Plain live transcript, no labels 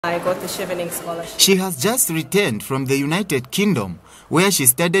I got the Chevening Scholarship. She has just returned from the United Kingdom, where she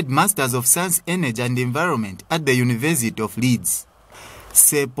studied Masters of Science, Energy and Environment at the University of Leeds.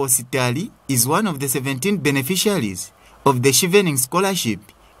 Sepo Sitali is one of the 17 beneficiaries of the Chevening Scholarship,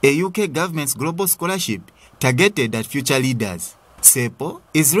 a UK government's global scholarship targeted at future leaders. Sepo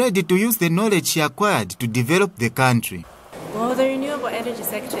is ready to use the knowledge she acquired to develop the country. Well, the renewable energy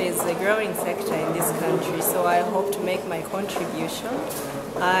sector is a growing sector in this country, so I hope to make my contribution.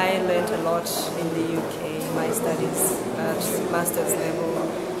 I learned a lot in the UK in my studies at master's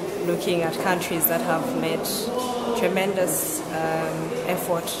level, looking at countries that have made tremendous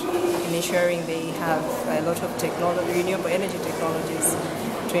effort in ensuring they have a lot of renewable energy technologies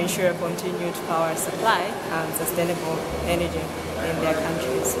to ensure continued power supply and sustainable energy in their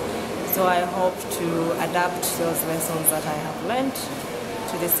countries. So I hope to adapt those lessons that I have learned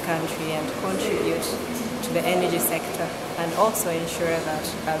to this country and contribute to the energy sector, and also ensure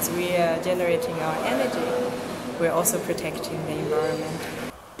that as we are generating our energy, we're also protecting the environment.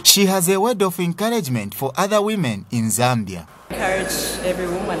 She has a word of encouragement for other women in Zambia. I encourage every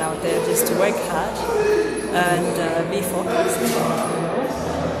woman out there just to work hard and be focused. We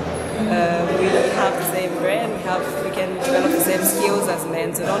have the same brain, we can develop the same skills as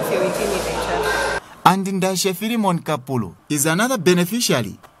men, so don't feel intimidated. And Ndashe Philemon Kapulu is another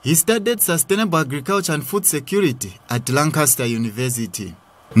beneficiary. He studied sustainable agriculture and food security at Lancaster University.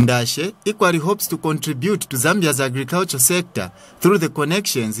 Ndashe equally hopes to contribute to Zambia's agriculture sector through the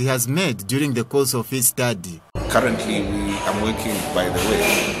connections he has made during the course of his study. Currently, I'm working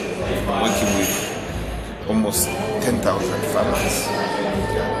with almost 10,000 farmers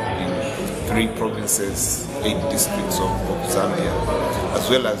in 3 provinces, 8 districts of Zambia, as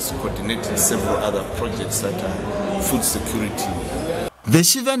well as coordinating several other projects that are food security. The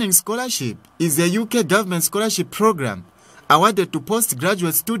Chevening Scholarship is a UK government scholarship program awarded to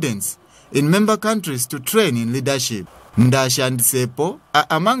postgraduate students in member countries to train in leadership. Ndashe and Sepo are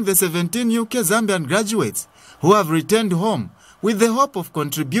among the 17 UK Zambian graduates who have returned home with the hope of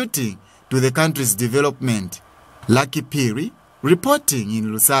contributing to the country's development. Lucky Piri, reporting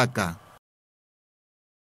in Lusaka.